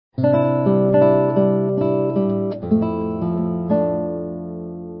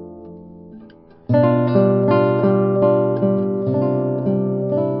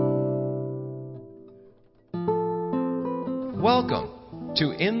to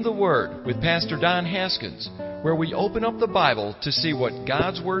In the Word with Pastor Don Haskins, where we open up the Bible to see what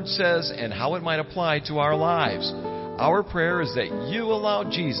God's Word says and how it might apply to our lives. Our prayer is that you allow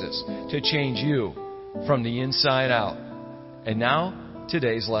Jesus to change you from the inside out. And now,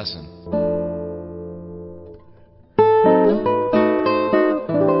 today's lesson.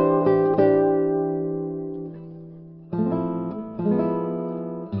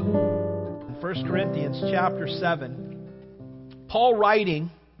 1 Corinthians chapter 7. Paul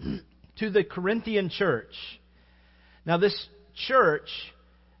writing to the Corinthian church. Now this church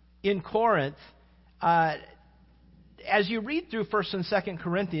in Corinth, as you read through 1st and 2nd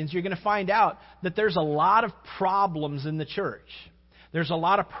Corinthians, you're going to find out that there's a lot of problems in the church. There's a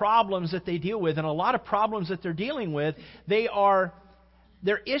lot of problems that they deal with, and a lot of problems that they're dealing with, they're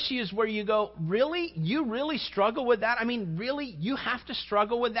issues where you go, really? You really struggle with that? I mean, really? You have to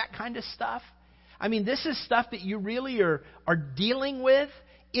struggle with that kind of stuff? I mean, this is stuff that you really are dealing with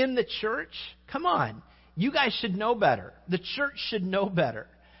in the church? Come on. You guys should know better. The church should know better.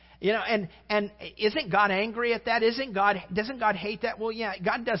 You know, and isn't God angry at that? Doesn't God hate that? Well, yeah,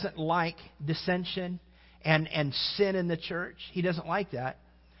 God doesn't like dissension and sin in the church. He doesn't like that.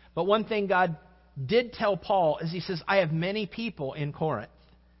 But one thing God did tell Paul is He says, I have many people in Corinth.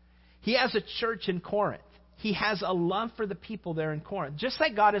 He has a church in Corinth. He has a love for the people there in Corinth. Just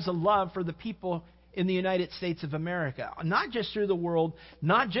like God has a love for the people in the United States of America. Not just through the world,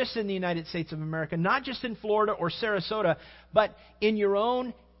 not just in the United States of America, not just in Florida or Sarasota, but in your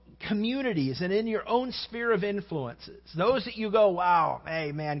own communities and in your own sphere of influences. Those that you go, wow,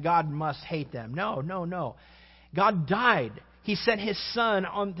 hey man, God must hate them. No. God died. He sent His Son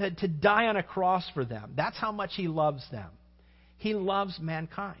to die on a cross for them. That's how much He loves them. He loves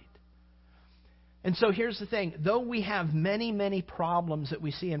mankind. And so here's the thing. Though we have many, many problems that we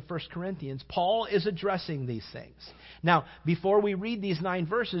see in 1 Corinthians, Paul is addressing these things. Now, before we read these 9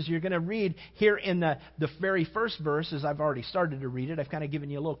 verses, you're going to read here in the very first verse, as I've already started to read it. I've kind of given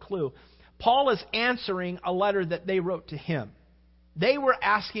you a little clue. Paul is answering a letter that they wrote to him. They were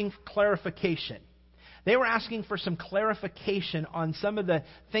asking clarification. They were asking for some clarification on some of the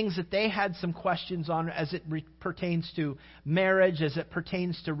things that they had some questions on as it pertains to marriage, as it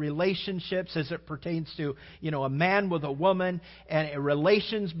pertains to relationships, as it pertains to, a man with a woman and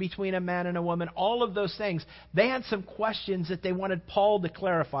relations between a man and a woman, all of those things. They had some questions that they wanted Paul to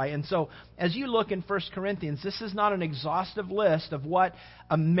clarify. And so as you look in 1 Corinthians, this is not an exhaustive list of what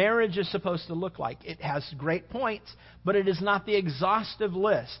a marriage is supposed to look like. It has great points, but it is not the exhaustive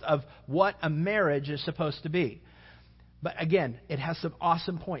list of what a marriage is supposed to be. But again, it has some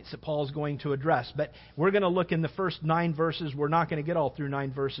awesome points that Paul is going to address. But we're going to look in the first 9 verses. We're not going to get all through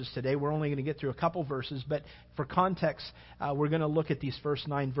 9 verses today. We're only going to get through a couple verses. But for context, we're going to look at these first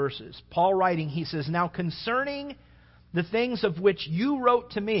 9 verses. Paul writing, he says, now concerning the things of which you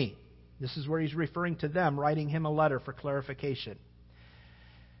wrote to me. This is where he's referring to them, writing him a letter for clarification.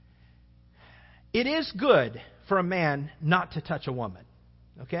 It is good for a man not to touch a woman.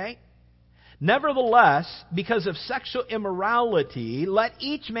 Okay? Nevertheless, because of sexual immorality, let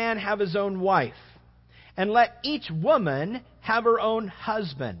each man have his own wife, and let each woman have her own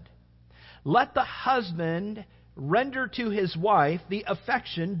husband. Let the husband render to his wife the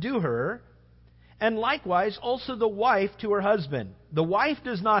affection due her, and likewise also the wife to her husband. The wife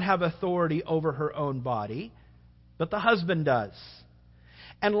does not have authority over her own body, but the husband does.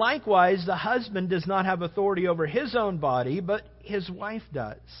 And likewise, the husband does not have authority over his own body, but his wife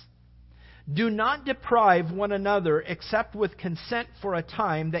does. Do not deprive one another except with consent for a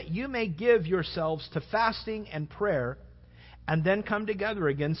time, that you may give yourselves to fasting and prayer, and then come together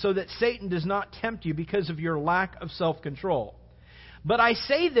again, so that Satan does not tempt you because of your lack of self-control. But I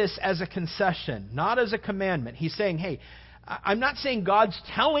say this as a concession, not as a commandment. He's saying, hey, I'm not saying God's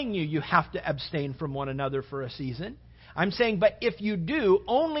telling you have to abstain from one another for a season. I'm saying, but if you do,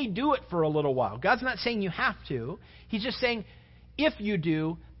 only do it for a little while. God's not saying you have to. He's just saying, if you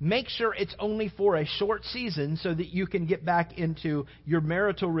do, make sure it's only for a short season so that you can get back into your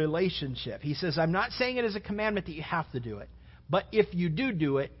marital relationship. He says, I'm not saying it as a commandment that you have to do it. But if you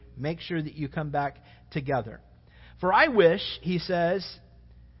do it, make sure that you come back together. For I wish, he says,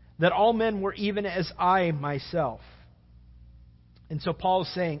 that all men were even as I myself. And so Paul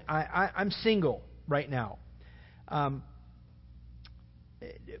is saying, I'm single right now.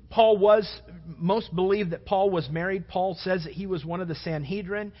 Most believe that Paul was married. Paul says that he was one of the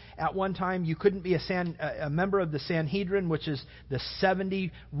Sanhedrin. At one time, you couldn't be a member of the Sanhedrin, which is the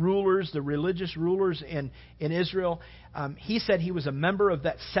 70 rulers, the religious rulers in Israel. He said he was a member of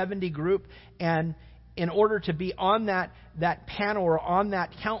that 70 group, and in order to be on that panel or on that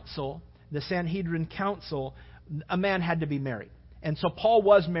council, the Sanhedrin council, a man had to be married. And so Paul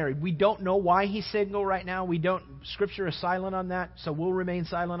was married. We don't know why he's single right now. Scripture is silent on that, so we'll remain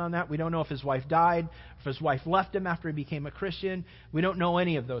silent on that. We don't know if his wife died, if his wife left him after he became a Christian. We don't know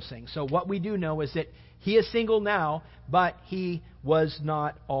any of those things. So what we do know is that he is single now, but he was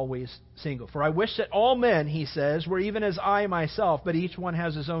not always single. For I wish that all men, he says, were even as I myself, but each one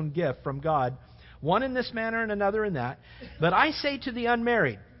has his own gift from God, one in this manner and another in that. But I say to the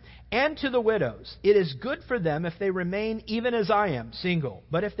unmarried, and to the widows, it is good for them if they remain even as I am, single.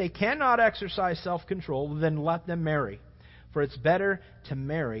 But if they cannot exercise self-control, then let them marry. For it's better to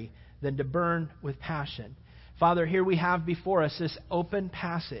marry than to burn with passion. Father, here we have before us this open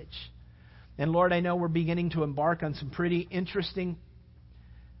passage. And Lord, I know we're beginning to embark on some pretty interesting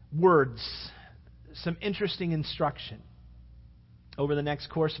words, some interesting instruction over the next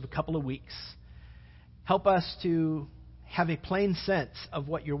course of a couple of weeks. Help us to have a plain sense of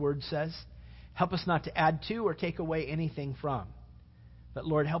what your word says. Help us not to add to or take away anything from. But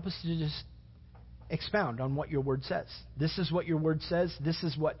Lord, help us to just expound on what your word says. This is what your word says. This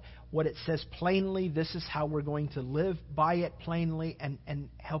is what it says plainly. This is how we're going to live by it plainly, and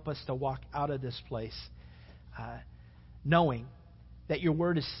help us to walk out of this place knowing that your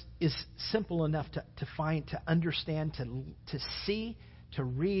word is simple enough to find, to understand, to see, to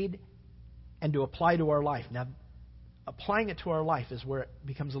read, and to apply to our life. Now, applying it to our life is where it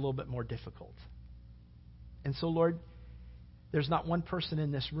becomes a little bit more difficult. And so, Lord, there's not one person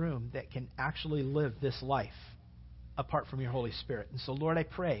in this room that can actually live this life apart from your Holy Spirit. And so, Lord, I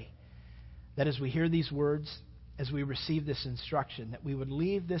pray that as we hear these words, as we receive this instruction, that we would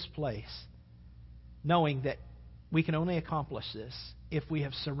leave this place knowing that we can only accomplish this if we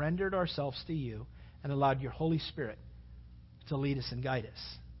have surrendered ourselves to you and allowed your Holy Spirit to lead us and guide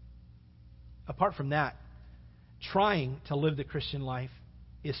us. Apart from that, trying to live the Christian life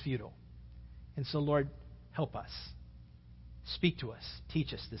is futile. And so, Lord, help us. Speak to us.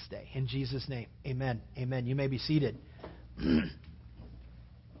 Teach us this day. In Jesus' name, amen. Amen. You may be seated.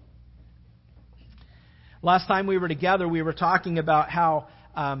 Last time we were together, we were talking about how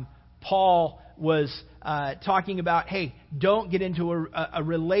Paul was talking about, hey, don't get into a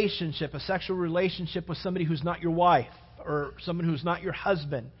relationship, a sexual relationship with somebody who's not your wife or someone who's not your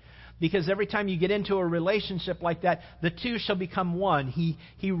husband. Because every time you get into a relationship like that, the two shall become one.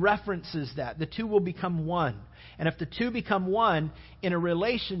 He references that. The two will become one. And if the two become one in a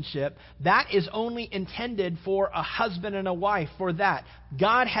relationship, that is only intended for a husband and a wife. For that,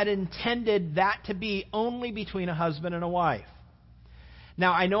 God had intended that to be only between a husband and a wife.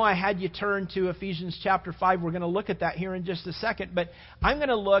 Now, I know I had you turn to Ephesians chapter 5. We're going to look at that here in just a second. But I'm going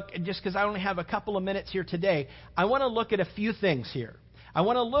to look, just because I only have a couple of minutes here today, I want to look at a few things here. I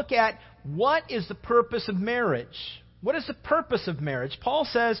want to look at what is the purpose of marriage. What is the purpose of marriage? Paul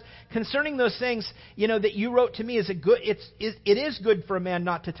says concerning those things, that you wrote to me, it is good for a man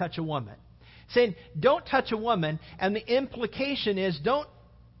not to touch a woman. Saying, don't touch a woman, and the implication is don't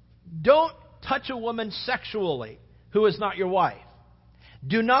touch a woman sexually who is not your wife.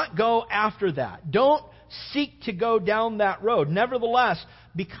 Do not go after that. Don't seek to go down that road. Nevertheless,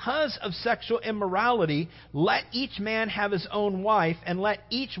 because of sexual immorality, let each man have his own wife, and let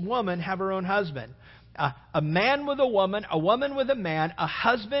each woman have her own husband. A man with a woman with a man, a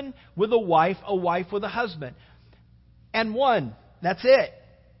husband with a wife with a husband. And one. That's it.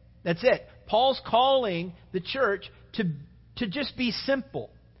 That's it. Paul's calling the church to just be simple.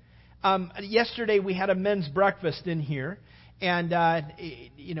 Yesterday we had a men's breakfast in here. And,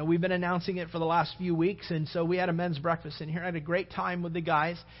 we've been announcing it for the last few weeks. And so we had a men's breakfast in here. I had a great time with the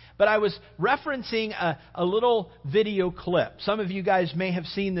guys. But I was referencing a little video clip. Some of you guys may have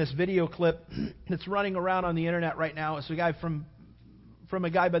seen this video clip that's running around on the internet right now. It's a guy from a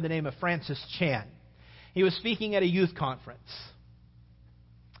guy by the name of Francis Chan. He was speaking at a youth conference.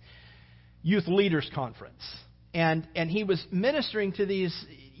 Youth Leaders Conference. And he was ministering to these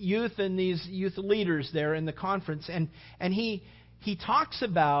youth and these youth leaders there in the conference. And he talks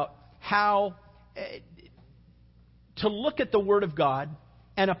about how to look at the Word of God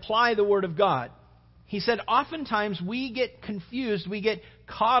and apply the Word of God. He said, oftentimes we get confused, we get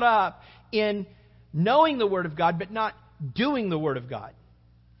caught up in knowing the Word of God, but not doing the Word of God.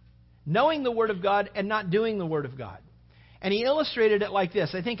 Knowing the Word of God and not doing the Word of God. And he illustrated it like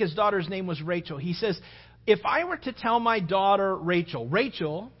this. I think his daughter's name was Rachel. He says, if I were to tell my daughter,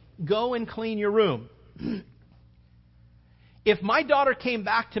 Rachel, go and clean your room. If my daughter came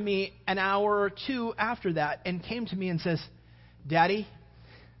back to me an hour or two after that and came to me and says, Daddy,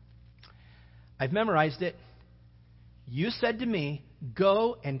 I've memorized it. You said to me,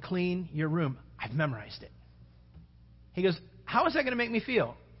 go and clean your room. I've memorized it. He goes, how is that going to make me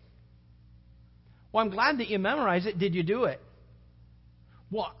feel? Well, I'm glad that you memorized it. Did you do it?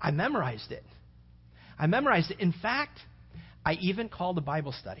 Well, I memorized it. In fact, I even called a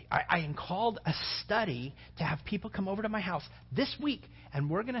Bible study. I called a study to have people come over to my house this week, and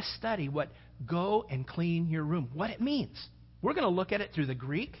we're going to study what go and clean your room, what it means. We're going to look at it through the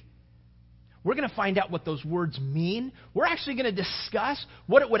Greek. We're going to find out what those words mean. We're actually going to discuss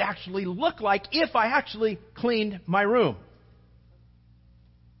what it would actually look like if I actually cleaned my room.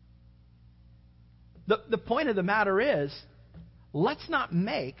 The point of the matter is, let's not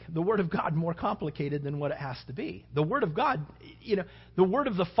make the Word of God more complicated than what it has to be. The Word of God, the Word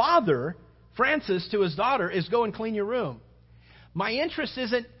of the Father, Francis, to his daughter, is go and clean your room. My interest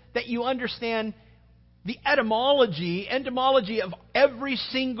isn't that you understand the etymology of every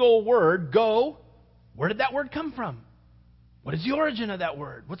single word. Go, where did that word come from? What is the origin of that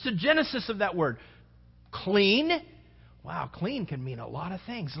word? What's the genesis of that word? Clean. Wow, clean can mean a lot of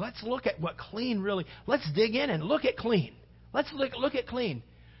things. Let's look at what clean really... Let's dig in and look at clean. Let's look at clean.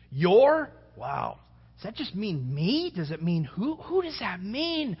 Your... Wow. Does that just mean me? Does it mean who? Who does that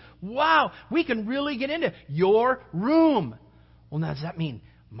mean? Wow. We can really get into your room. Well, now, does that mean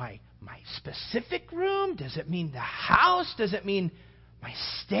my specific room? Does it mean the house? Does it mean my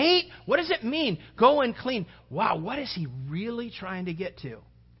state? What does it mean? Go and clean. Wow, what is he really trying to get to?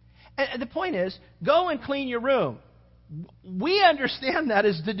 And the point is, go and clean your room. We understand that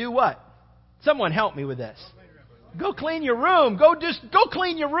is to do what? Someone help me with this. Go clean your room. Go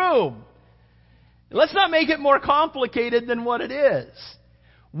clean your room. Let's not make it more complicated than what it is.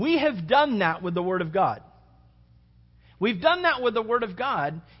 We have done that with the Word of God. We've done that with the Word of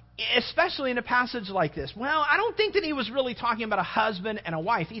God, especially in a passage like this. Well, I don't think that he was really talking about a husband and a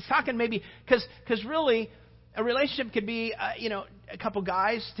wife. He's talking maybe, because really, a relationship could be, a couple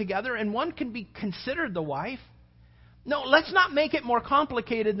guys together, and one can be considered the wife. No, let's not make it more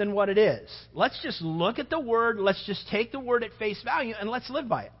complicated than what it is. Let's just look at the Word. Let's just take the Word at face value, and let's live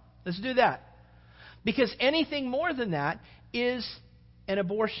by it. Let's do that. Because anything more than that is an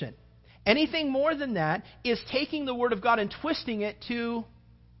abortion. Anything more than that is taking the Word of God and twisting it to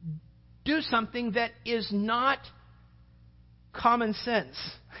do something that is not common sense.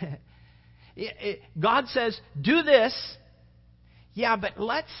 God says, do this. Yeah, but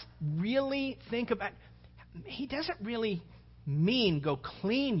let's really think about... He doesn't really mean go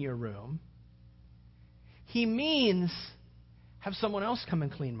clean your room. He means have someone else come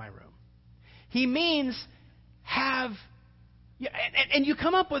and clean my room. He means have... And you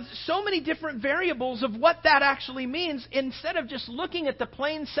come up with so many different variables of what that actually means instead of just looking at the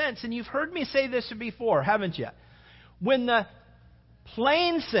plain sense. And you've heard me say this before, haven't you? When the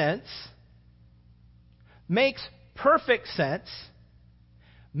plain sense makes perfect sense,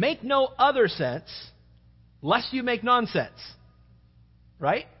 make no other sense, lest you make nonsense.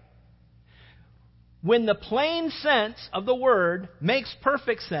 Right? When the plain sense of the word makes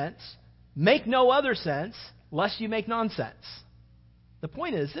perfect sense, make no other sense, lest you make nonsense. The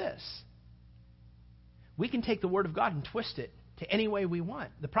point is this. We can take the Word of God and twist it to any way we want.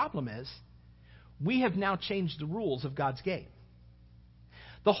 The problem is, we have now changed the rules of God's game.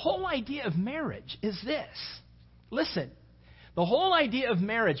 The whole idea of marriage is this. Listen, the whole idea of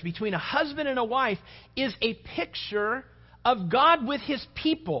marriage between a husband and a wife is a picture of God with His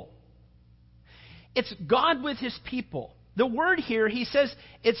people. It's God with His people. The word here,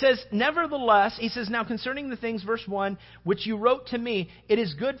 it says, nevertheless, he says, now concerning the things, verse 1, which you wrote to me, it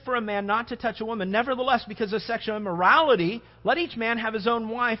is good for a man not to touch a woman. Nevertheless, because of sexual immorality, let each man have his own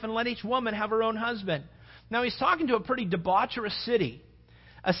wife, and let each woman have her own husband. Now, he's talking to a pretty debaucherous city.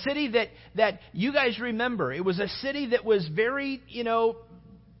 A city that you guys remember. It was a city that was very,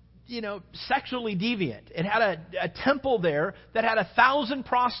 sexually deviant. It had a temple there that had 1,000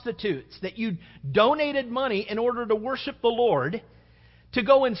 prostitutes that you donated money in order to worship the Lord to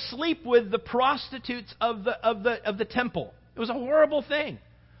go and sleep with the prostitutes of the temple. It was a horrible thing.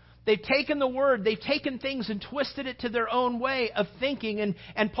 They've taken the word, they've taken things and twisted it to their own way of thinking.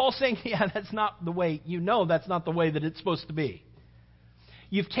 And Paul's saying, that's not the way, that's not the way that it's supposed to be.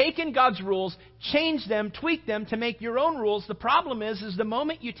 You've taken God's rules, changed them, tweaked them to make your own rules. The problem is the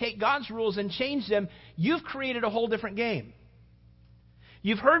moment you take God's rules and change them, you've created a whole different game.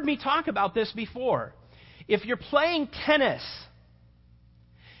 You've heard me talk about this before. If you're playing tennis,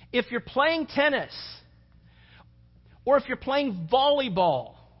 or if you're playing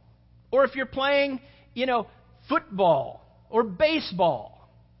volleyball, or if you're playing, football or baseball,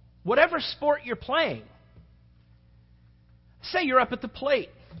 whatever sport you're playing, say you're up at the plate,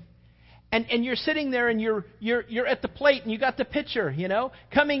 and you're sitting there, and you're at the plate, and you got the pitcher,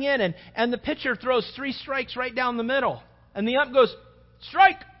 coming in, and the pitcher throws 3 strikes right down the middle, and the ump goes,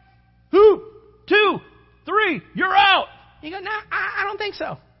 strike, 2, 3, you're out. You go, no, I don't think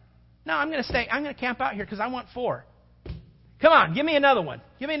so. No, I'm going to stay. I'm going to camp out here because I want 4. Come on, give me another one.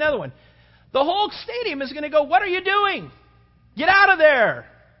 Give me another one. The whole stadium is going to go, what are you doing? Get out of there.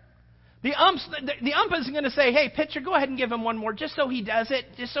 The ump is going to say, hey, pitcher, go ahead and give him one more just so he does it,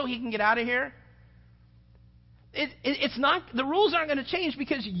 just so he can get out of here. It's not, the rules aren't going to change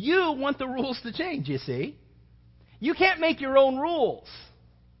because you want the rules to change, you see. You can't make your own rules.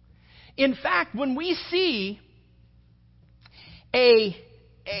 In fact, when we see an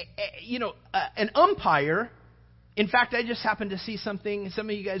umpire, in fact, I just happened to see something, some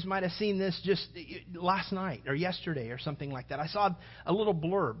of you guys might have seen this just last night or yesterday or something like that. I saw a little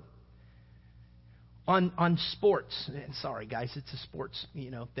blurb on sports. And sorry, guys, it's a sports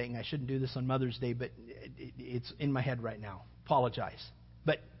thing. I shouldn't do this on Mother's Day, but it's in my head right now. Apologize.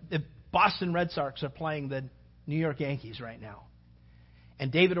 But the Boston Red Sox are playing the New York Yankees right now.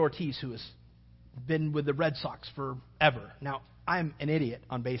 And David Ortiz, who has been with the Red Sox forever. Now, I'm an idiot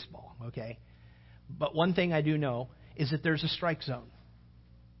on baseball, okay? But one thing I do know is that there's a strike zone.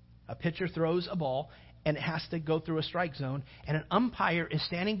 A pitcher throws a ball, and it has to go through a strike zone, and an umpire is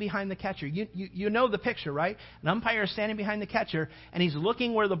standing behind the catcher. You know the picture, right? An umpire is standing behind the catcher, and he's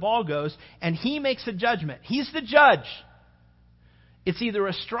looking where the ball goes, and he makes a judgment. He's the judge. It's either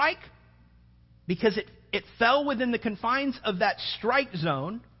a strike because it fell within the confines of that strike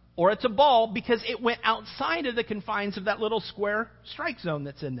zone, or it's a ball because it went outside of the confines of that little square strike zone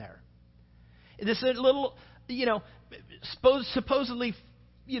that's in there. This little, supposedly,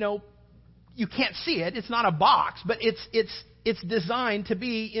 you can't see it. It's not a box, but it's designed to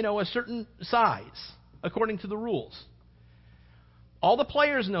be, a certain size according to the rules. All the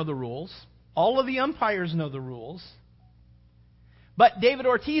players know the rules. All of the umpires know the rules. But David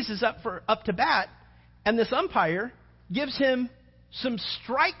Ortiz is up to bat, and this umpire gives him some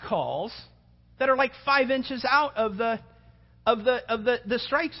strike calls that are like 5 inches out of the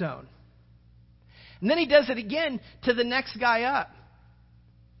strike zone. And then he does it again to the next guy up.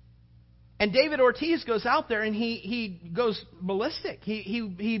 And David Ortiz goes out there and he goes ballistic.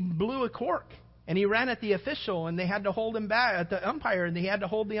 He blew a cork. And he ran at the official, and they had to hold him back, at the umpire, and they had to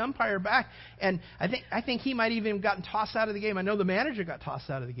hold the umpire back. And I think he might even have gotten tossed out of the game. I know the manager got tossed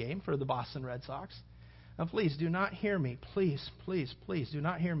out of the game for the Boston Red Sox. Now, please do not hear me. Please, please, please do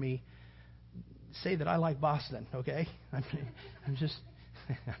not hear me say that I like Boston, okay? I'm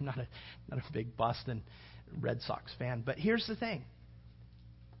not a big Boston Red Sox fan. But here's the thing.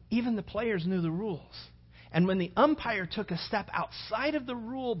 Even the players knew the rules. And when the umpire took a step outside of the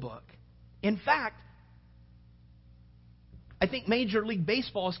rule book, in fact, I think Major League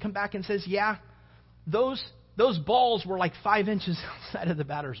Baseball has come back and says, yeah, those balls were like 5 inches outside of the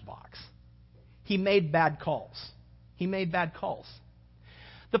batter's box. He made bad calls.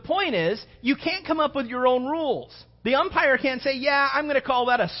 The point is, you can't come up with your own rules. The umpire can't say, yeah, I'm going to call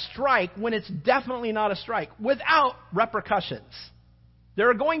that a strike when it's definitely not a strike, without repercussions.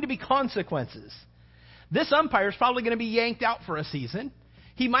 There are going to be consequences. This umpire is probably going to be yanked out for a season.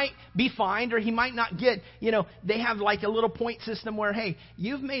 He might be fined, or he might not get, they have like a little point system where, hey,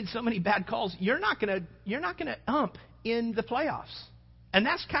 you've made so many bad calls, you're not going to ump in the playoffs. And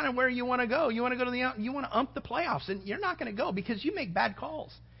that's kind of where you want to go. You want to ump the playoffs, and you're not going to go because you make bad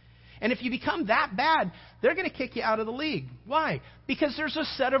calls. And if you become that bad, they're going to kick you out of the league. Why? Because there's a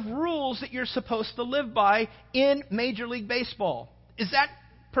set of rules that you're supposed to live by in Major League Baseball. Is that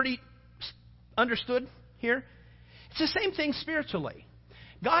pretty understood here? It's the same thing spiritually.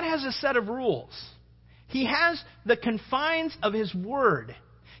 God has a set of rules. He has the confines of His Word.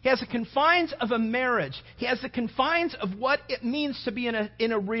 He has the confines of a marriage. He has the confines of what it means to be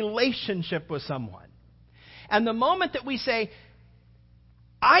in a relationship with someone. And the moment that we say,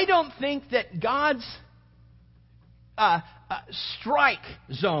 I don't think that God's strike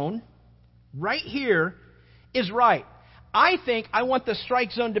zone right here is right. I think I want the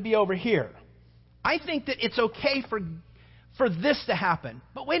strike zone to be over here. I think that it's okay for this to happen.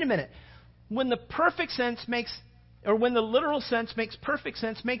 But wait a minute. When the perfect sense makes, or when the literal sense makes perfect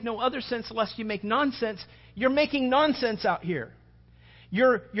sense, make no other sense unless you make nonsense, you're making nonsense out here.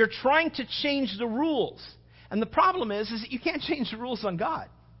 You're trying to change the rules. And the problem is that you can't change the rules on God.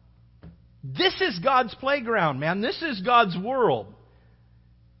 This is God's playground, man. This is God's world.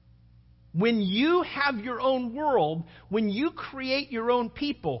 When you have your own world, when you create your own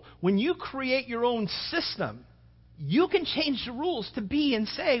people, when you create your own system, you can change the rules to be and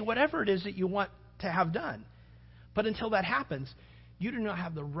say whatever it is that you want to have done. But until that happens, you do not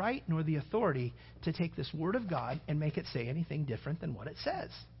have the right nor the authority to take this Word of God and make it say anything different than what it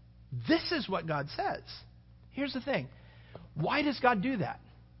says. This is what God says. Here's the thing. Why does God do that?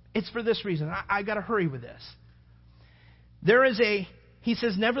 It's for this reason. I got to hurry with this. He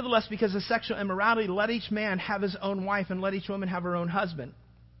says, nevertheless, because of sexual immorality, let each man have his own wife and let each woman have her own husband.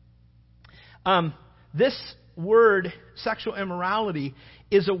 This word, sexual immorality,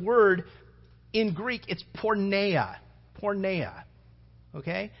 is a word in Greek. It's porneia. Porneia.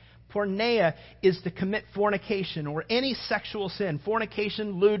 Okay? Porneia is to commit fornication or any sexual sin.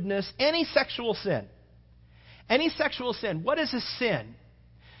 Fornication, lewdness, any sexual sin. Any sexual sin. What is a sin?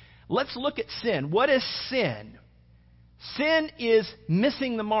 Let's look at sin. What is sin? Sin is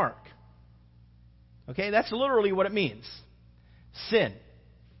missing the mark. Okay? That's literally what it means. Sin.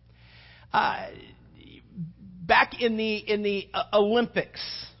 Back in the Olympics,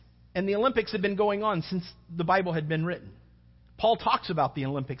 and the Olympics have been going on since the Bible had been written. Paul talks about the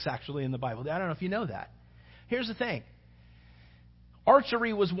Olympics actually in the Bible. I don't know if you know that. Here's the thing.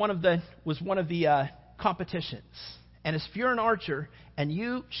 Archery was one of the competitions. And if you're an archer and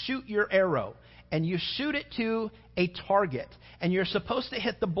you shoot your arrow and you shoot it to a target and you're supposed to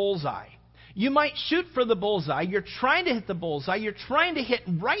hit the bullseye, you might shoot for the bullseye. You're trying to hit the bullseye. You're trying to hit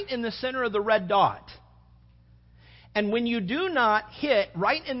right in the center of the red dot. And when you do not hit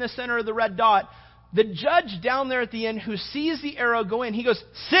right in the center of the red dot, the judge down there at the end who sees the arrow go in, he goes,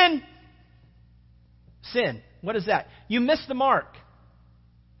 sin. Sin. What is that? You missed the mark.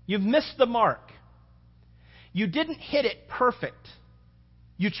 You've missed the mark. You didn't hit it perfect.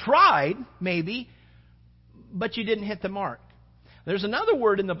 You tried, maybe, but you didn't hit the mark. There's another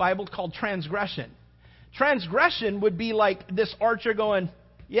word in the Bible called transgression. Transgression would be like this archer going,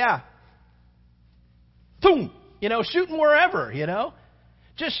 yeah, boom, shooting wherever,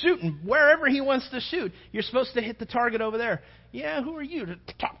 Just shooting wherever he wants to shoot. You're supposed to hit the target over there. Yeah, who are you to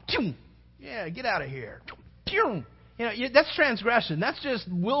talk? Yeah, get out of here. That's transgression. That's just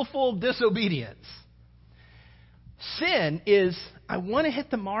willful disobedience. Sin is, I want to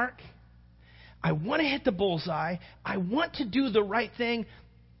hit the mark. I want to hit the bullseye. I want to do the right thing.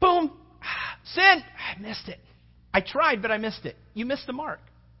 Boom. Sin. I missed it. I tried, but I missed it. You missed the mark.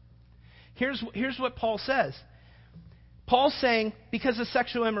 Here's what Paul says. Paul's saying, because of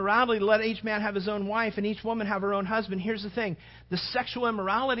sexual immorality, let each man have his own wife and each woman have her own husband. Here's the thing. The sexual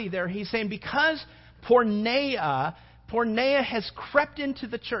immorality there, he's saying, because porneia has crept into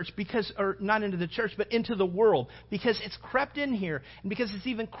the church, or not into the church, but into the world, because it's crept in here, and because it's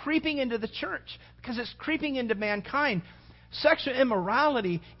even creeping into the church, because it's creeping into mankind. Sexual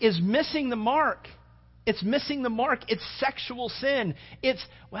immorality is missing the mark. It's missing the mark. It's sexual sin. It's,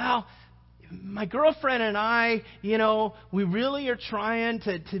 my girlfriend and I, we really are trying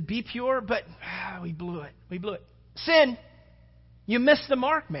to be pure, but we blew it. We blew it. Sin. You missed the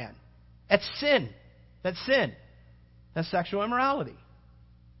mark, man. That's sin. That's sin. That's sexual immorality.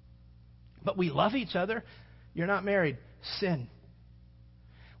 But we love each other. You're not married. Sin.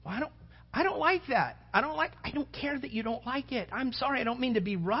 Well, I don't like that. I don't care that you don't like it. I'm sorry. I don't mean to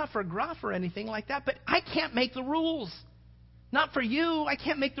be rough or gruff or anything like that, but I can't make the rules. Not for you. I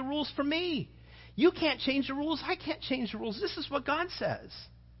can't make the rules for me. You can't change the rules. I can't change the rules. This is what God says.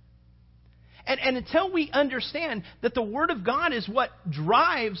 And until we understand that the Word of God is what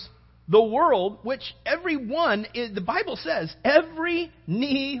drives the world, which the Bible says, every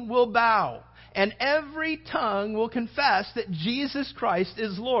knee will bow and every tongue will confess that Jesus Christ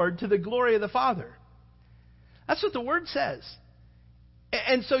is Lord to the glory of the Father. That's what the Word says.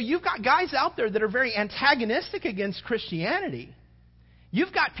 And so you've got guys out there that are very antagonistic against Christianity.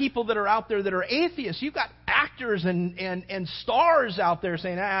 You've got people that are out there that are atheists. You've got actors and stars out there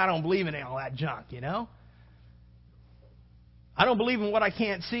saying, I don't believe in all that junk, I don't believe in what I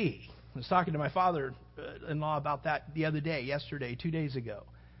can't see. I was talking to my father-in-law about that yesterday, 2 days ago.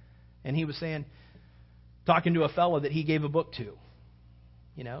 And he was talking to a fellow that he gave a book to.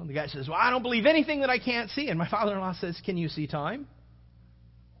 The guy says, I don't believe anything that I can't see. And my father-in-law says, can you see time?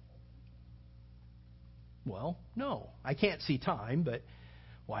 Well, no, I can't see time, but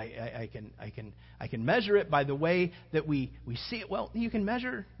I can measure it by the way that we see it. Well, you can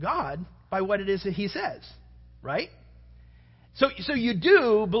measure God by what it is that He says, right? So you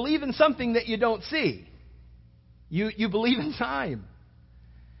do believe in something that you don't see. You believe in time.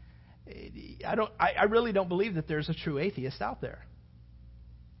 I really don't believe that there's a true atheist out there.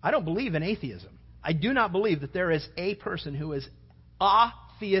 I don't believe in atheism. I do not believe that there is a person who is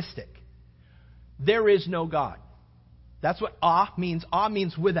atheistic. There is no God. That's what means.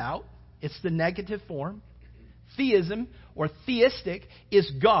 Means without. It's the negative form. Theism or theistic is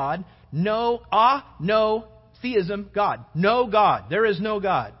God. No theism, God. No God. There is no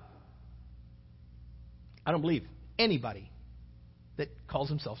God. I don't believe anybody that calls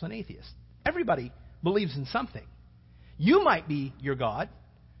themselves an atheist. Everybody believes in something. You might be your God,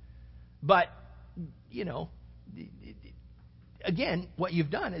 but, again, what you've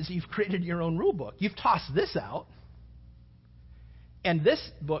done is you've created your own rule book. You've tossed this out. And this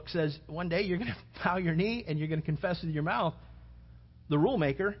book says one day you're going to bow your knee and you're going to confess with your mouth the rule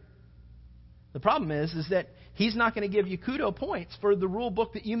maker. The problem is that he's not going to give you kudo points for the rule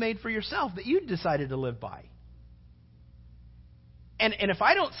book that you made for yourself, that you decided to live by. And if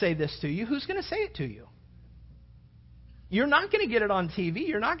I don't say this to you, who's going to say it to you? You're not going to get it on TV.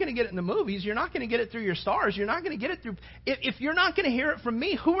 You're not going to get it in the movies. You're not going to get it through your stars. You're not going to get it through... If you're not going to hear it from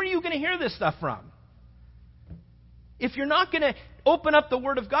me, who are you going to hear this stuff from? If you're not going to open up the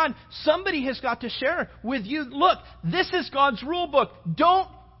Word of God, somebody has got to share with you, look, this is God's rule book.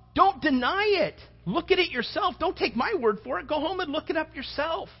 Don't deny it. Look at it yourself. Don't take my word for it. Go home and look it up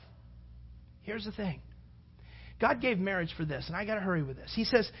yourself. Here's the thing. God gave marriage for this, and I got to hurry with this. He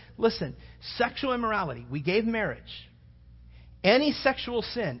says, listen, sexual immorality, we gave marriage. Any sexual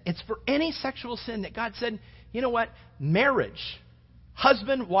sin, it's for any sexual sin that God said, you know what? Marriage,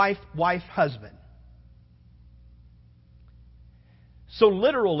 husband, wife, wife, husband. So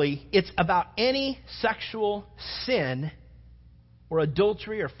literally, it's about any sexual sin or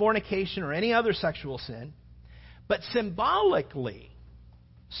adultery or fornication or any other sexual sin. But symbolically,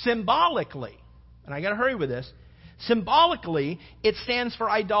 and I got to hurry with this, symbolically, it stands for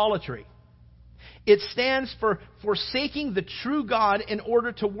idolatry. It stands for forsaking the true God in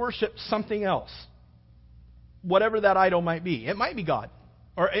order to worship something else. Whatever that idol might be. It might be God.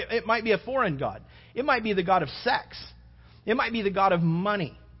 Or it might be a foreign God. It might be the God of sex. It might be the God of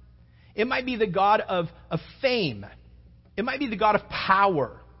money. It might be the God of fame. It might be the God of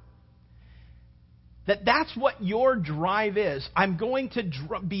power. That's what your drive is. I'm going to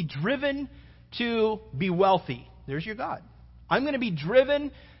be driven to be wealthy. There's your God. I'm going to be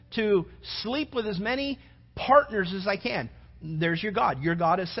driven to sleep with as many partners as I can. There's your God. Your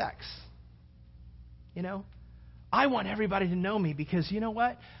God is sex. You know? I want everybody to know me because, you know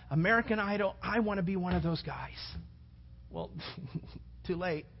what? American Idol, I want to be one of those guys. Well, too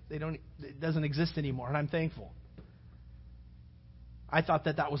late. It doesn't exist anymore, and I'm thankful. I thought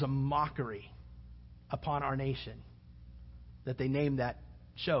that was a mockery upon our nation, that they named that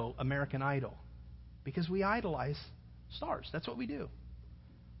show American Idol, because we idolize stars. That's what we do.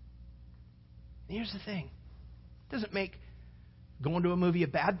 And here's the thing. It doesn't make going to a movie a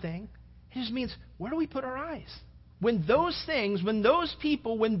bad thing. It just means, where do we put our eyes? When those things, when those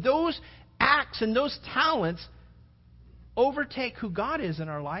people, when those acts and those talents overtake who God is in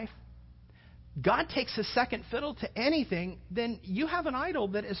our life, God takes a second fiddle to anything, then you have an idol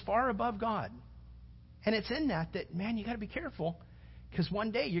that is far above God. And it's in that, man, you got to be careful, because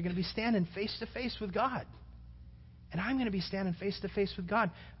one day you're going to be standing face to face with God. And I'm going to be standing face to face with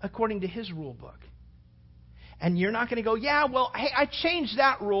God according to His rule book. And you're not going to go, yeah, well, hey, I changed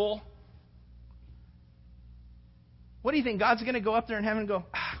that rule. What do you think? God's going to go up there in heaven and go,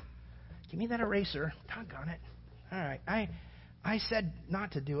 give me that eraser. Doggone it. All right, I said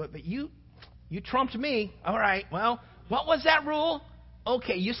not to do it, but you trumped me. All right, well, what was that rule?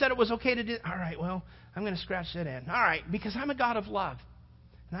 Okay, you said it was okay to do it. All right, well, I'm going to scratch that in. All right, because I'm a God of love,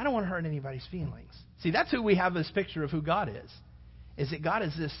 and I don't want to hurt anybody's feelings. See, that's who we have this picture of who God is that God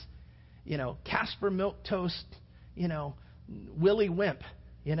is this, Casper Milquetoast, Willy Wimp,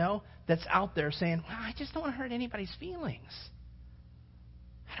 that's out there saying, well, I just don't want to hurt anybody's feelings.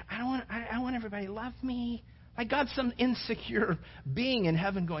 I want everybody to love me. Like God's some insecure being in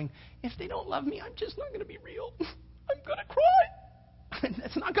heaven going, if they don't love me, I'm just not going to be real. I'm going to cry.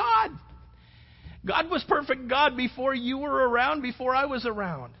 That's not God. God was perfect God before you were around, before I was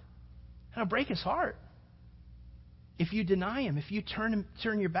around. And it'll break His heart if you deny Him, if you turn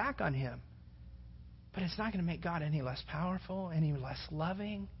your back on Him. But it's not going to make God any less powerful, any less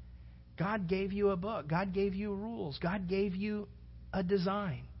loving. God gave you a book. God gave you rules. God gave you a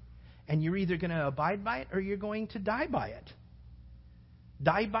design. And you're either going to abide by it or you're going to die by it.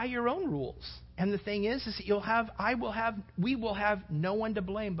 Die by your own rules. And the thing is that we will have no one to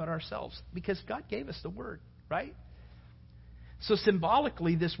blame but ourselves, because God gave us the word, right? So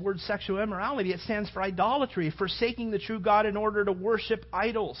symbolically, this word sexual immorality, it stands for idolatry, forsaking the true God in order to worship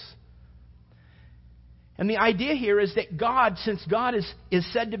idols. And the idea here is that God, since God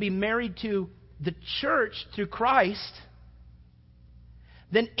is said to be married to the church through Christ,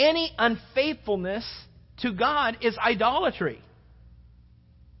 then any unfaithfulness to God is idolatry.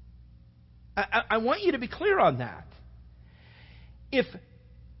 I want you to be clear on that. If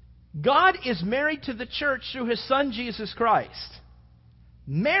God is married to the church through His Son, Jesus Christ,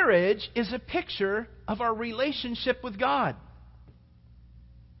 marriage is a picture of our relationship with God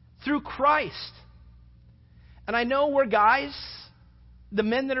through Christ. And I know we're guys, the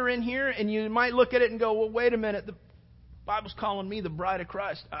men that are in here, and you might look at it and go, well, wait a minute. Bible's calling me the bride of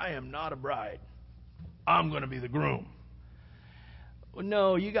Christ. I am not a bride. I'm going to be the groom.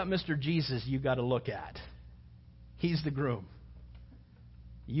 No, you got Mr. Jesus you got to look at. He's the groom.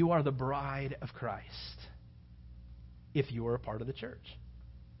 You are the bride of Christ if you are a part of the church.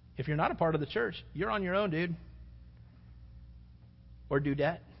 If you're not a part of the church, you're on your own, dude. Or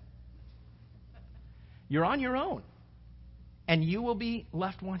dudette. You're on your own. And you will be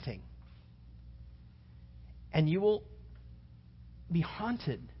left wanting. And you will be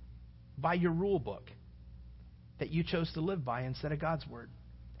haunted by your rule book that you chose to live by instead of God's Word.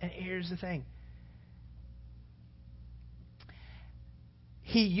 And here's the thing.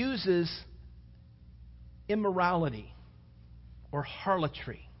 He uses immorality or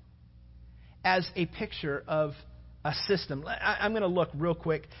harlotry as a picture of a system. I'm going to look real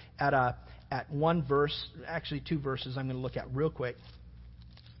quick at one verse, actually two verses I'm going to look at real quick.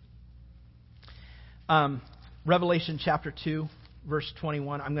 Revelation chapter 2, verse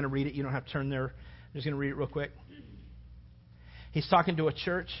 21. I'm going to read it. You don't have to turn there. I'm just going to read it real quick. He's talking to a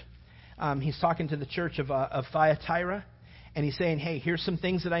church. He's talking to the church of Thyatira. And he's saying, hey, here's some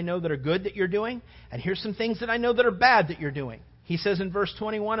things that I know that are good that you're doing. And here's some things that I know that are bad that you're doing. He says in verse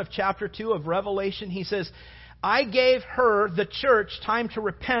 21 of chapter 2 of Revelation, he says, I gave her, the church, time to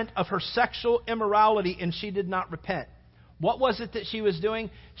repent of her sexual immorality, and she did not repent. What was it that she was doing?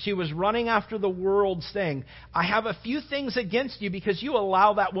 She was running after the world's thing. I have a few things against you because you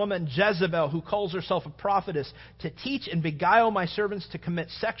allow that woman Jezebel, who calls herself a prophetess, to teach and beguile my servants to commit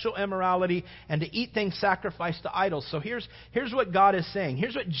sexual immorality and to eat things sacrificed to idols. So here's what God is saying.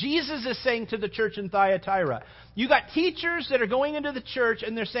 Here's what Jesus is saying to the church in Thyatira. You got teachers that are going into the church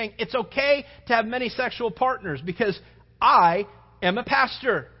and they're saying it's okay to have many sexual partners because I am a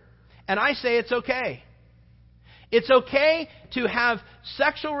pastor. And I say it's okay. It's okay to have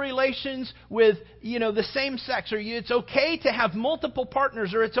sexual relations with, the same sex, or it's okay to have multiple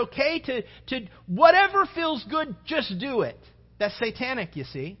partners, or it's okay to whatever feels good, just do it. That's satanic, you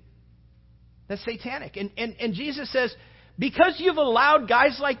see. That's satanic. And Jesus says, because you've allowed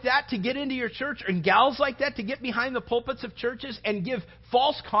guys like that to get into your church and gals like that to get behind the pulpits of churches and give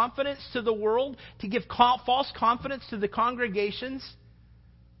false confidence to the world, to give false confidence to the congregations,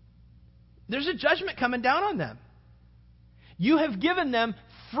 there's a judgment coming down on them. You have given them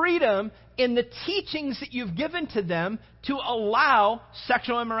freedom in the teachings that you've given to them to allow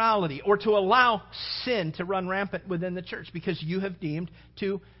sexual immorality or to allow sin to run rampant within the church because you have deemed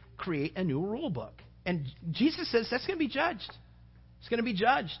to create a new rule book. And Jesus says that's going to be judged. It's going to be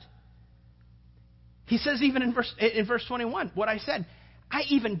judged. He says even in verse 21, what I said, I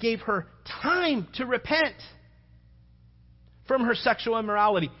even gave her time to repent from her sexual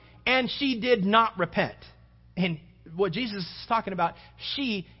immorality, and she did not repent. And what Jesus is talking about,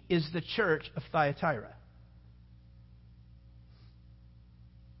 she is the church of Thyatira.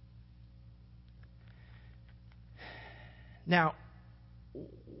 Now,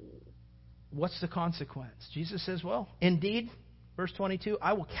 what's the consequence? Jesus says, well, indeed, verse 22,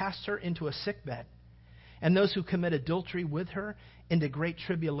 I will cast her into a sickbed, and those who commit adultery with her into great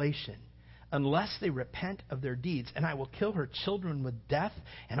tribulation, unless they repent of their deeds. And I will kill her children with death,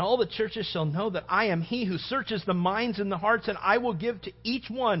 and all the churches shall know that I am He who searches the minds and the hearts, and I will give to each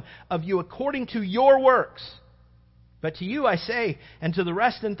one of you according to your works. But to you I say, and to the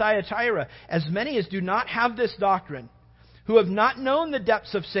rest in Thyatira, as many as do not have this doctrine, who have not known the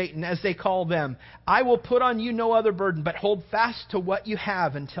depths of Satan, as they call them, I will put on you no other burden, but hold fast to what you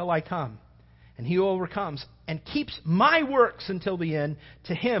have until I come. And he who overcomes and keeps my works until the end,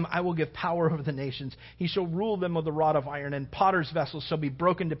 to him I will give power over the nations. He shall rule them with a rod of iron, and potter's vessels shall be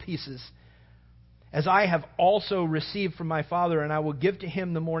broken to pieces. As I have also received from my Father, and I will give to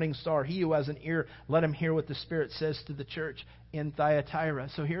him the morning star. He who has an ear, let him hear what the Spirit says to the church in Thyatira.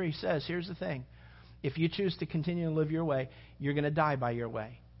 So here he says, here's the thing. If you choose to continue to live your way, you're going to die by your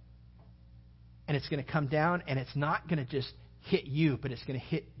way. And it's going to come down, and it's not going to just hit you, but it's going to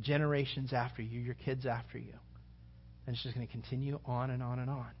hit generations after you, your kids after you. And it's just going to continue on and on and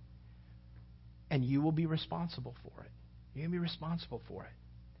on. And you will be responsible for it. You're going to be responsible for it.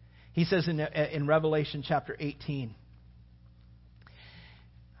 He says in Revelation chapter 18,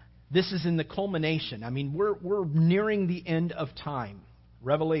 this is in the culmination. I mean, we're nearing the end of time.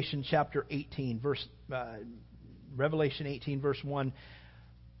 Revelation chapter 18, Revelation 18, verse 1.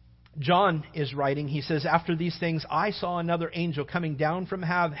 John is writing, he says, after these things I saw another angel coming down from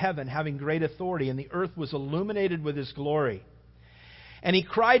heaven, having great authority, and the earth was illuminated with his glory. And he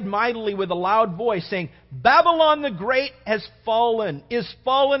cried mightily with a loud voice, saying, Babylon the Great is fallen,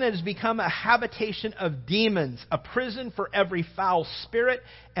 and has become a habitation of demons, a prison for every foul spirit,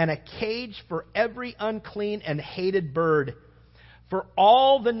 and a cage for every unclean and hated bird. For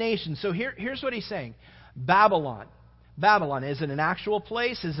all the nations. So here's what he's saying. Babylon. Babylon, is it an actual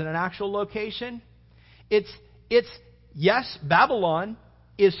place? Is it an actual location? Yes, Babylon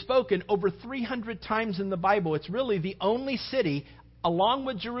is spoken over 300 times in the Bible. It's really the only city, along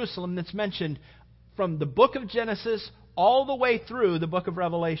with Jerusalem, that's mentioned from the book of Genesis all the way through the book of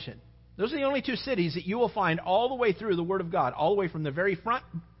Revelation. Those are the only two cities that you will find all the way through the Word of God, all the way from the very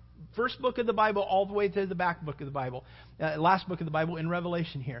first book of the Bible all the way to the back book of the Bible, last book of the Bible in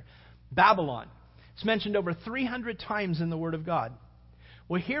Revelation here. Babylon. It's mentioned over 300 times in the Word of God.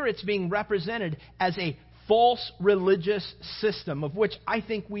 Well, here it's being represented as a false religious system, of which I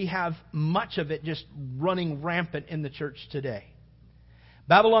think we have much of it just running rampant in the church today.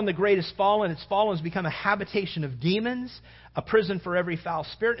 Babylon the Great is fallen. Its fallen has become a habitation of demons, a prison for every foul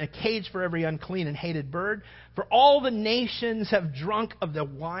spirit, and a cage for every unclean and hated bird. For all the nations have drunk of the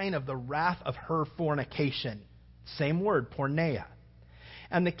wine of the wrath of her fornication. Same word, porneia.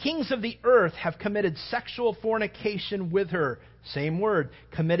 And the kings of the earth have committed sexual fornication with her. Same word,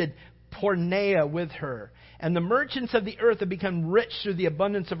 committed porneia with her. And the merchants of the earth have become rich through the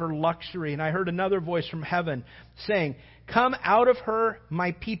abundance of her luxury. And I heard another voice from heaven saying, Come out of her,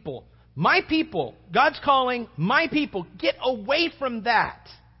 my people. My people. God's calling my people. Get away from that.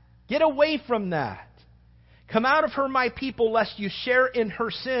 Get away from that. Come out of her, my people, lest you share in her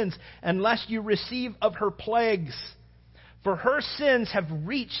sins, and lest you receive of her plagues. For her sins have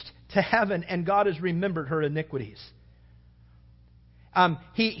reached to heaven, and God has remembered her iniquities.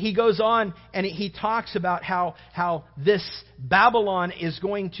 He goes on and he talks about how this Babylon is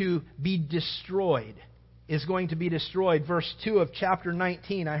going to be destroyed. Is going to be destroyed. Verse 2 of chapter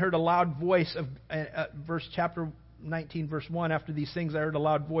 19. I heard a loud voice of chapter 19, verse 1. After these things I heard a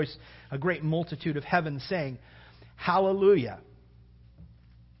loud voice, a great multitude of heaven saying, Hallelujah.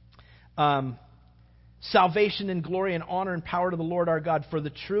 Salvation and glory and honor and power to the Lord our God, for the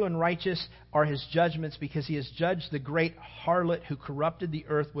true and righteous are His judgments, because He has judged the great harlot who corrupted the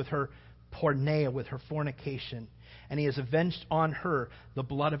earth with her porneia, with her fornication. And He has avenged on her the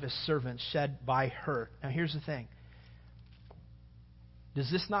blood of His servants shed by her. Now here's the thing.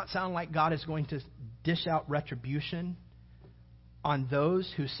 Does this not sound like God is going to dish out retribution on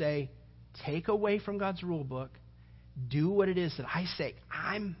those who say, take away from God's rule book, do what it is that I say.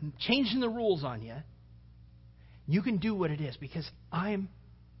 I'm changing the rules on you. You can do what it is because I'm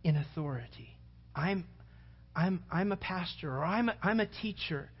in authority. I'm a pastor, or I'm a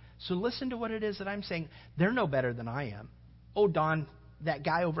teacher. So listen to what it is that I'm saying. They're no better than I am. Oh, Don, that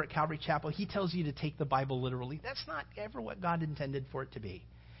guy over at Calvary Chapel, he tells you to take the Bible literally. That's not ever what God intended for it to be.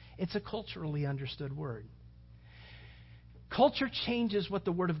 It's a culturally understood word. Culture changes what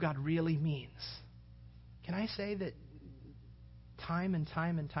the Word of God really means. Can I say that time and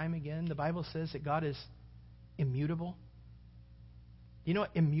time and time again, the Bible says that God is immutable? You know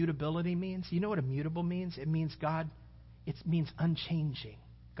what immutability means? You know what immutable means? It means God, it means unchanging.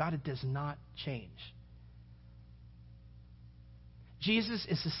 God does not change. Jesus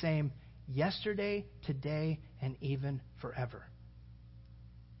is the same yesterday, today, and even forever.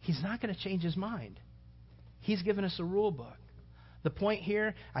 He's not going to change His mind. He's given us a rule book. The point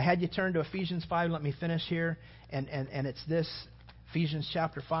here, I had you turn to Ephesians 5. Let me finish here. And it's this, Ephesians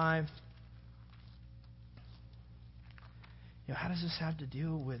chapter 5. You know, how does this have to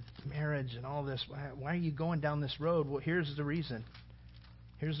do with marriage and all this? Why are you going down this road? Well, here's the reason.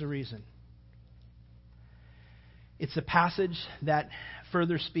 Here's the reason. It's a passage that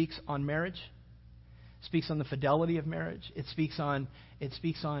further speaks on marriage. Speaks on the fidelity of marriage. It speaks on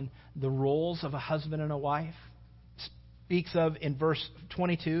the roles of a husband and a wife. Speaks of, in verse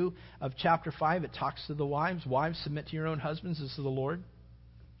 22 of chapter 5, it talks to the wives. Wives, submit to your own husbands as to the Lord.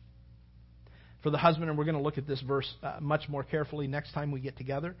 For the husband, and we're going to look at this verse much more carefully next time we get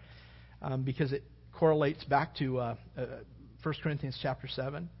together, because it correlates back to 1 Corinthians chapter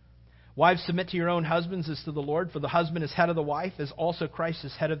 7. Wives, submit to your own husbands as to the Lord, for the husband is head of the wife, as also Christ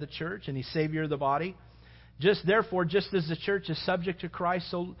is head of the church, and He's Savior of the body. Therefore, just as the church is subject to Christ,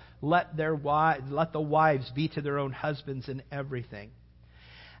 so let the wives be to their own husbands in everything.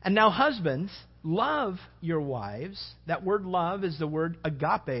 And now, husbands, love your wives. That word love is the word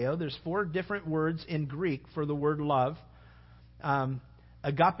agapeo. There's 4 different words in Greek for the word love.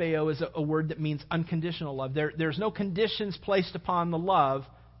 Agapeo is a word that means unconditional love. There's no conditions placed upon the love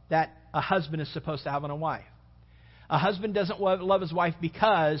that a husband is supposed to have on a wife. A husband doesn't love his wife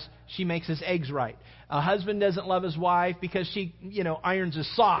because she makes his eggs right. A husband doesn't love his wife because she, irons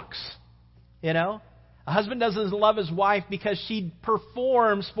his socks. A husband doesn't love his wife because she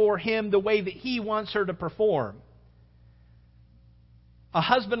performs for him the way that he wants her to perform. A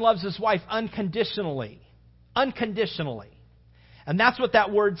husband loves his wife unconditionally. Unconditionally. And that's what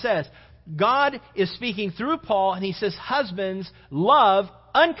that word says. God is speaking through Paul, and he says, husbands, love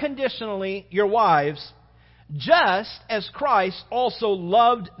unconditionally your wives, just as Christ also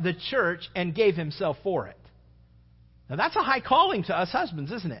loved the church and gave himself for it. Now that's a high calling to us husbands,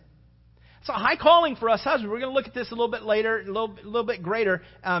 isn't it? It's a high calling for us husbands. We're going to look at this a little bit later, a little bit greater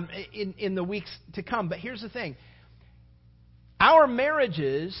in the weeks to come. But here's the thing. Our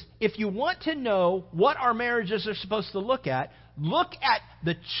marriages, if you want to know what our marriages are supposed to look at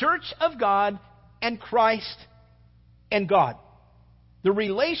the church of God and Christ and God. The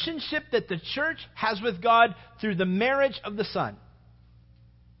relationship that the church has with God through the marriage of the Son.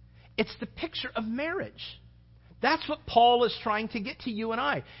 It's the picture of marriage. That's what Paul is trying to get to you and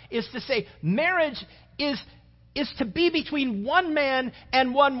I, is to say marriage is to be between one man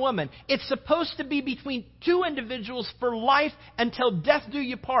and one woman. It's supposed to be between two individuals for life until death do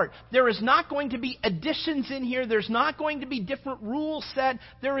you part. There is not going to be additions in here. There's not going to be different rules set.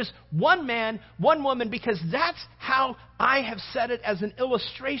 There is one man, one woman, because that's how I have set it as an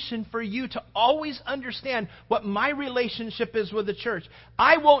illustration for you to always understand what my relationship is with the church.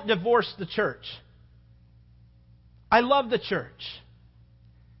 I won't divorce the church. I love the church,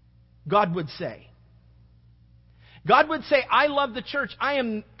 God would say. God would say, I love the church. I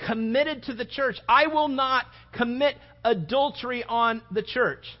am committed to the church. I will not commit adultery on the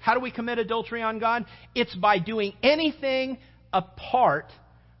church. How do we commit adultery on God? It's by doing anything apart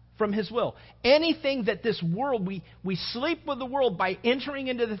from His will. Anything that this world, we sleep with the world by entering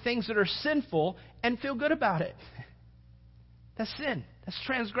into the things that are sinful and feel good about it. That's sin. That's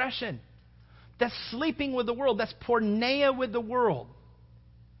transgression. That's sleeping with the world. That's porneia with the world.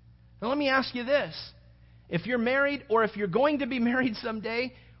 Now let me ask you this. If you're married or if you're going to be married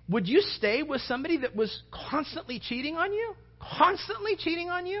someday, would you stay with somebody that was constantly cheating on you? Constantly cheating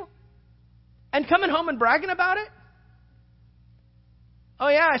on you? And coming home and bragging about it? Oh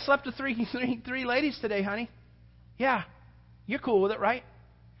yeah, I slept with three ladies today, honey. Yeah, you're cool with it, right?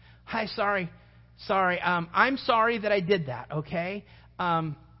 Hi, sorry. I'm sorry that I did that, okay?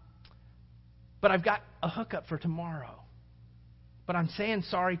 But I've got a hookup for tomorrow. But I'm saying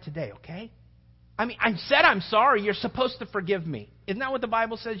sorry today, okay? I mean, I said I'm sorry. You're supposed to forgive me. Isn't that what the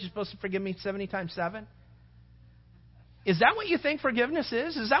Bible says? You're supposed to forgive me 70 times 7? Is that what you think forgiveness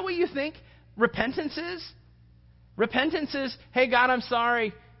is? Is that what you think repentance is? Repentance is, hey, God, I'm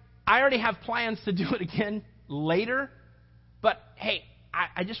sorry. I already have plans to do it again later. But, hey,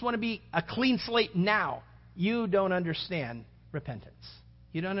 I just want to be a clean slate now. You don't understand repentance.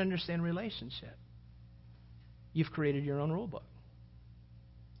 You don't understand relationship. You've created your own rule book.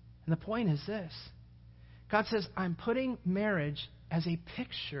 And the point is this. God says, I'm putting marriage as a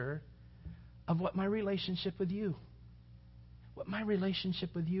picture of what my relationship with you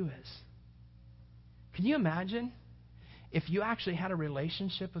is. Can you imagine if you actually had a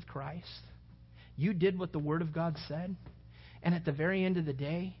relationship with Christ? You did what the Word of God said. And at the very end of the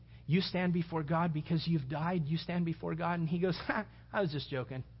day, you stand before God because you've died. You stand before God and He goes, I was just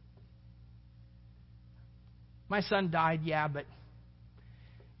joking. My son died,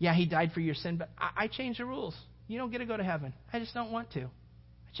 yeah, he died for your sin, but I changed the rules. You don't get to go to heaven. I just don't want to.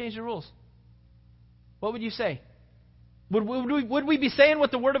 I changed the rules. What would you say? Would we be saying what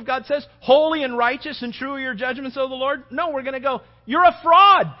the Word of God says? Holy and righteous and true are your judgments, O the Lord? No, we're going to go, you're a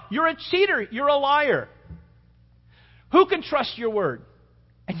fraud. You're a cheater. You're a liar. Who can trust your word?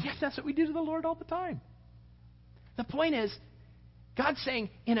 And yet that's what we do to the Lord all the time. The point is, God's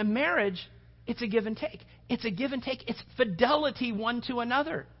saying in a marriage, it's a give and take. It's a give and take. It's fidelity one to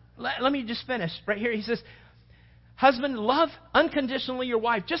another. Let me just finish right here. He says, husband, love unconditionally your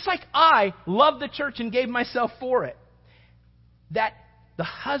wife, just like I love the church and gave myself for it. That the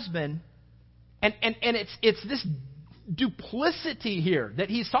husband, and it's this duplicity here that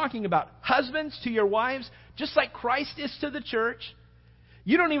he's talking about. Husbands to your wives, just like Christ is to the church.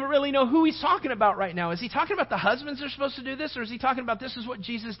 You don't even really know who he's talking about right now. Is he talking about the husbands that are supposed to do this, or is he talking about this is what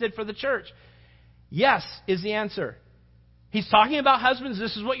Jesus did for the church? Yes is the answer. He's talking about husbands.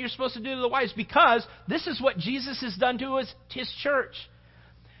 This is what you're supposed to do to the wives, because this is what Jesus has done to his church.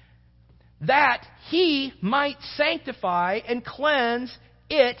 That he might sanctify and cleanse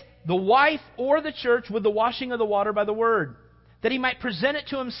it, the wife or the church, with the washing of the water by the word. That he might present it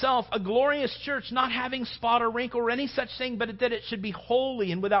to himself a glorious church, not having spot or wrinkle or any such thing, but that it should be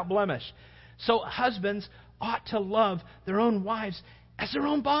holy and without blemish. So husbands, ought to love their own wives as their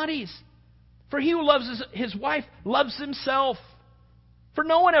own bodies. For he who loves his wife loves himself. For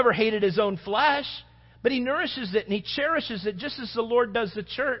no one ever hated his own flesh, but he nourishes it and he cherishes it just as the Lord does the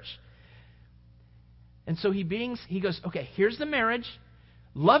church. And so he goes, okay, here's the marriage.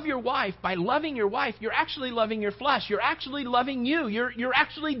 Love your wife. By loving your wife, you're actually loving your flesh. You're actually loving you. You're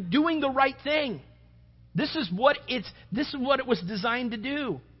actually doing the right thing. This is what it was designed to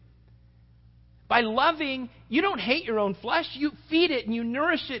do. By loving, you don't hate your own flesh. You feed it and you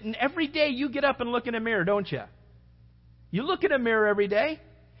nourish it. And every day you get up and look in a mirror, don't you? You look in a mirror every day.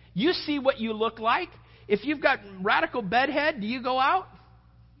 You see what you look like. If you've got radical bedhead, do you go out?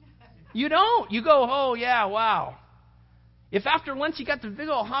 You don't. You go, oh, yeah, wow. If after lunch you got the big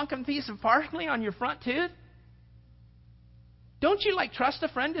old honking piece of parsley on your front tooth, don't you trust a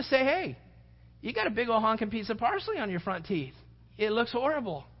friend to say, hey, you got a big old honking piece of parsley on your front teeth. It looks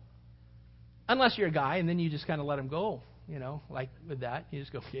horrible. Unless you're a guy, and then you just kind of let him go, like with that. You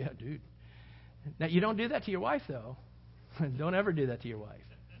just go, yeah, dude. Now, you don't do that to your wife, though. Don't ever do that to your wife.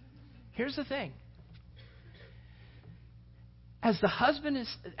 Here's the thing. As the husband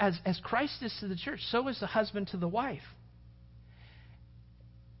is, as Christ is to the church, so is the husband to the wife.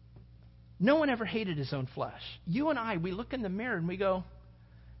 No one ever hated his own flesh. You and I, we look in the mirror and we go,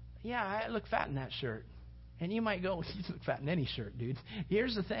 yeah, I look fat in that shirt. And you might go, you look fat in any shirt, dude.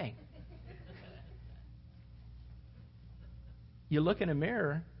 Here's the thing. You look in a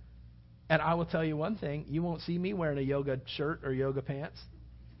mirror, and I will tell you one thing. You won't see me wearing a yoga shirt or yoga pants.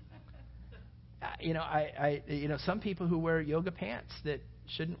 Some people who wear yoga pants that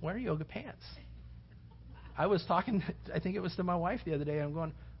shouldn't wear yoga pants. I was talking, I think it was to my wife the other day. I'm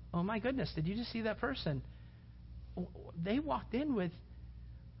going, oh my goodness, did you just see that person? They walked in with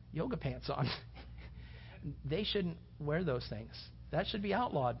yoga pants on. They shouldn't wear those things. That should be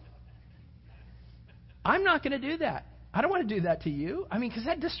outlawed. I'm not going to do that. I don't want to do that to you. Because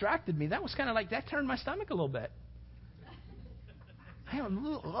that distracted me. That was kind of that turned my stomach a little bit.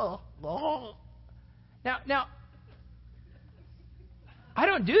 Now, I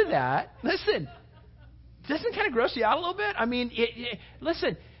don't do that. Listen, doesn't it kind of gross you out a little bit?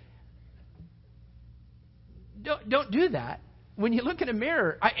 Listen, don't do that. When you look in a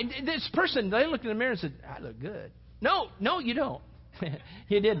mirror, this person, they looked in the mirror and said, I look good. No, you don't.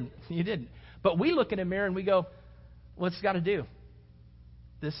 You didn't. But we look in a mirror and we go, what's it got to do?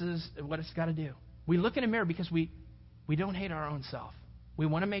 This is what it's got to do. We look in a mirror because we don't hate our own self. We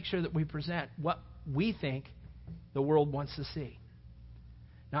want to make sure that we present what we think the world wants to see.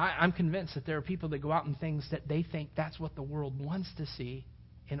 Now, I'm convinced that there are people that go out and things that they think that's what the world wants to see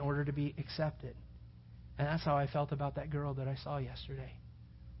in order to be accepted. And that's how I felt about that girl that I saw yesterday,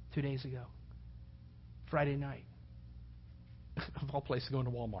 2 days ago, Friday night. Of all places, going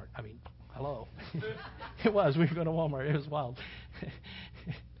to Walmart. Hello. It was. We were going to Walmart. It was wild.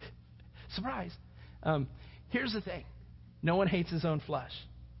 Surprise. Here's the thing. No one hates his own flesh,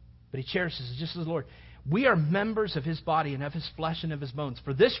 but he cherishes it just as the Lord. We are members of his body and of his flesh and of his bones.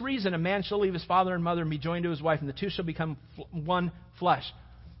 For this reason, a man shall leave his father and mother and be joined to his wife, and the two shall become one flesh.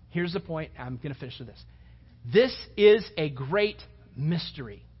 Here's the point. I'm going to finish with this. This is a great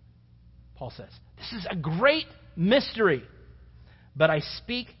mystery, Paul says. This is a great mystery. But I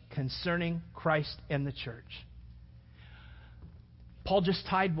speak concerning Christ and the church. Paul just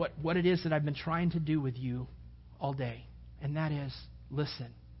tied what it is that I've been trying to do with you all day. And that is, listen,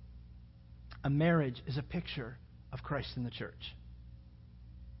 a marriage is a picture of Christ and the church.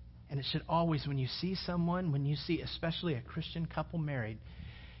 And it should always, when you see someone, when you see especially a Christian couple married,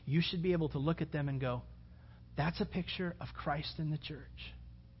 you should be able to look at them and go, that's a picture of Christ and the church.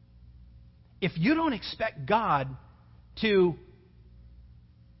 If you don't expect God to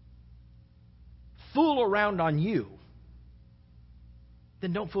fool around on you,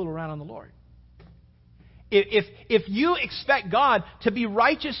 then don't fool around on the Lord. If you expect God to be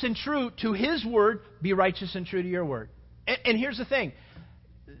righteous and true to His word, be righteous and true to your word. And here's the thing.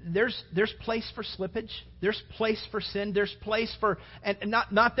 There's place for slippage. There's place for sin. There's place for, and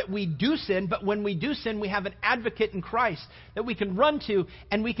not that we do sin, but when we do sin, we have an advocate in Christ that we can run to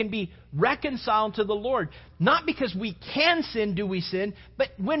and we can be reconciled to the Lord. Not because we can sin, do we sin, but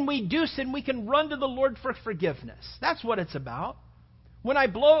when we do sin, we can run to the Lord for forgiveness. That's what it's about. When I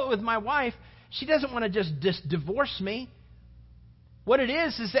blow it with my wife, she doesn't want to just divorce me. What it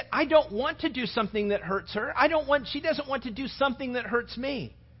is that I don't want to do something that hurts her. She doesn't want to do something that hurts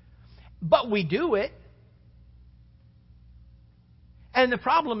me. But we do it. And the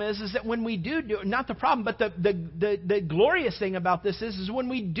problem is that when we do not the problem, but the glorious thing about this is when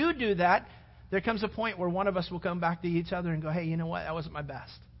we do that, there comes a point where one of us will come back to each other and go, hey, you know what? That wasn't my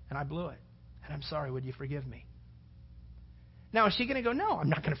best. And I blew it. And I'm sorry, would you forgive me? Now, is she going to go, no, I'm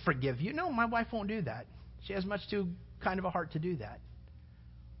not going to forgive you? No, my wife won't do that. She has much too kind of a heart to do that.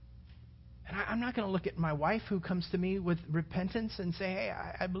 And I'm not going to look at my wife who comes to me with repentance and say, hey,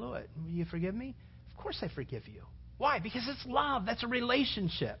 I blew it. Will you forgive me? Of course I forgive you. Why? Because it's love. That's a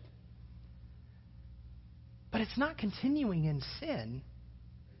relationship. But it's not continuing in sin.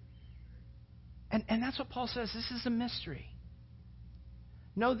 And that's what Paul says. This is a mystery.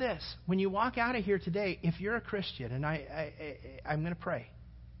 Know this. When you walk out of here today, if you're a Christian, and I'm going to pray.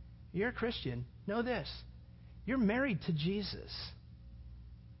 You're a Christian, know this. You're married to Jesus.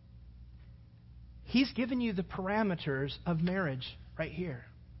 He's given you the parameters of marriage right here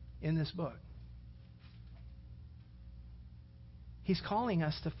in this book. He's calling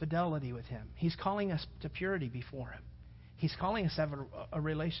us to fidelity with Him. He's calling us to purity before Him. He's calling us to have a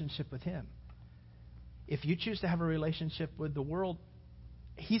relationship with Him. If you choose to have a relationship with the world,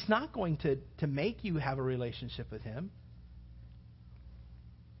 He's not going to make you have a relationship with Him.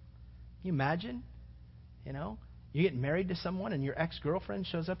 Can you imagine? You get married to someone and your ex-girlfriend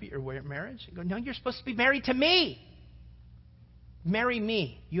shows up at your marriage. You go, no, you're supposed to be married to me. Marry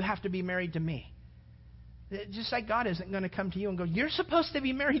me. You have to be married to me. Just like God isn't going to come to you and go, you're supposed to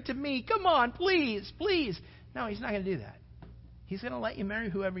be married to me. Come on, please, please. No, He's not going to do that. He's going to let you marry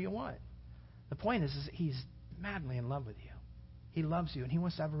whoever you want. The point is that He's madly in love with you. He loves you, and He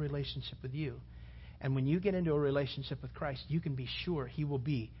wants to have a relationship with you. And when you get into a relationship with Christ, you can be sure He will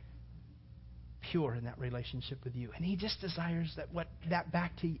be pure in that relationship with you. And He just desires that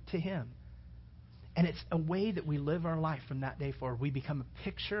back to Him. And it's a way that we live our life from that day forward. We become a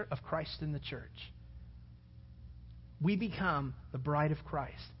picture of Christ in the church. We become the bride of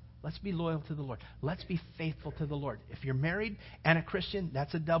Christ. Let's be loyal to the Lord. Let's be faithful to the Lord. If you're married and a Christian,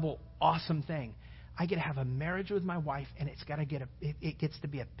 that's a double awesome thing. I get to have a marriage with my wife, and it gets to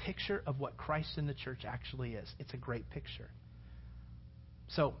be a picture of what Christ in the church actually is. It's a great picture.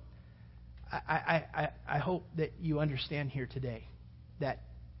 So, I hope that you understand here today that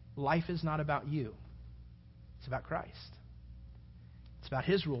life is not about you. It's about Christ. It's about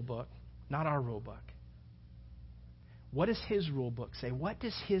His rule book, not our rule book. What does His rule book say? What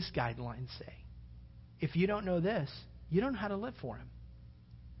does His guidelines say? If you don't know this, you don't know how to live for Him.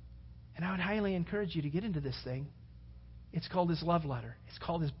 And I would highly encourage you to get into this thing. It's called His love letter. It's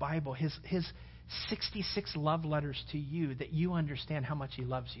called His Bible. His 66 love letters to you, that you understand how much He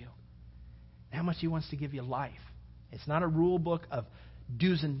loves you. And how much He wants to give you life. It's not a rule book of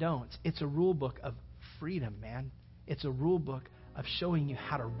do's and don'ts. It's a rule book of freedom, man. It's a rule book of showing you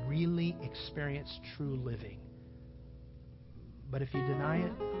how to really experience true living. But if you deny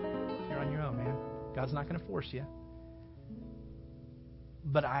it, you're on your own, man. God's not going to force you.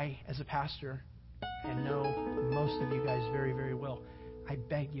 But I, as a pastor, and know most of you guys very, very well, I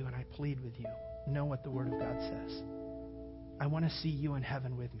beg you and I plead with you, know what the Word of God says. I want to see you in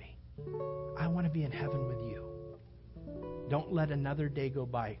heaven with me. I want to be in heaven with you. Don't let another day go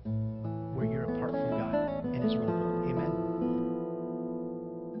by where you're apart from God and His rule book. Amen.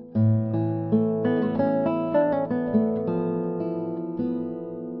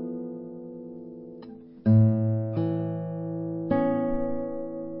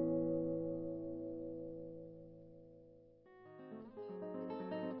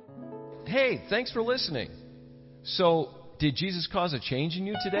 Hey, thanks for listening. So, did Jesus cause a change in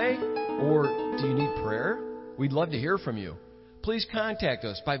you today? Or do you need prayer? We'd love to hear from you. Please contact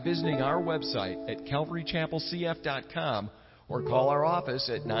us by visiting our website at calvarychapelcf.com or call our office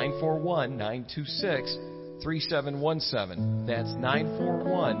at 941-926-3717. That's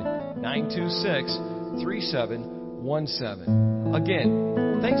 941-926-3717.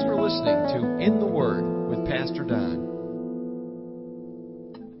 Again, thanks for listening to In the Word with Pastor Don.